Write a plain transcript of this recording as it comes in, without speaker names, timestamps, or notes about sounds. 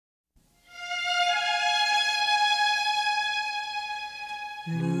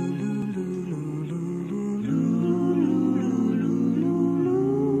Answer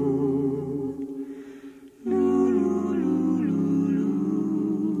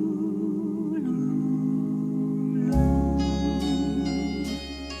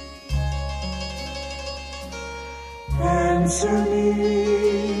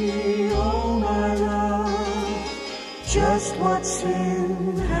me, oh my love, just what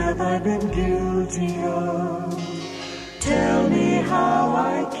sin have I been guilty of? Tell me how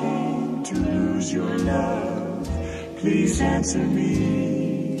I came to lose your love. Please answer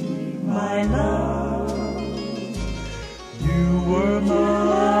me, my love. You were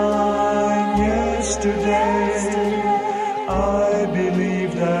mine yesterday. I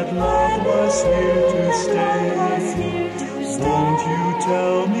believe that love was here to stay. Won't you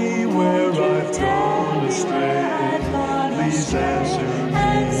tell me where I've gone astray? Please answer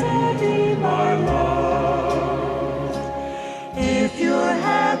me, my love. If you're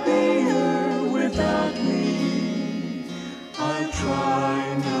happier without me, I'll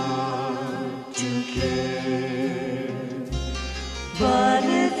try not to care. But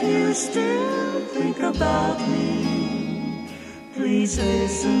if you still think about me, please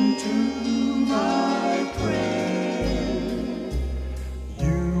listen to my prayer.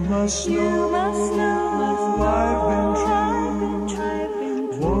 You must know I've been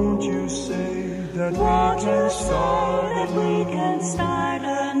true. Won't you say that we can start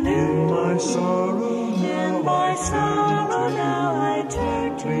anew? In my sorrow now I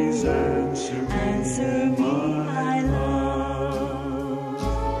turn to you. Please answer me, my love.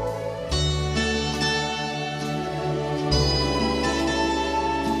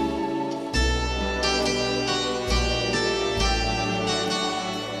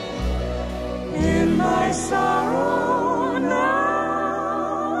 In my sorrow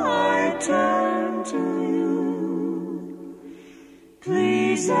now I turn to you.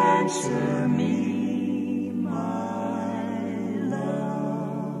 Please answer me.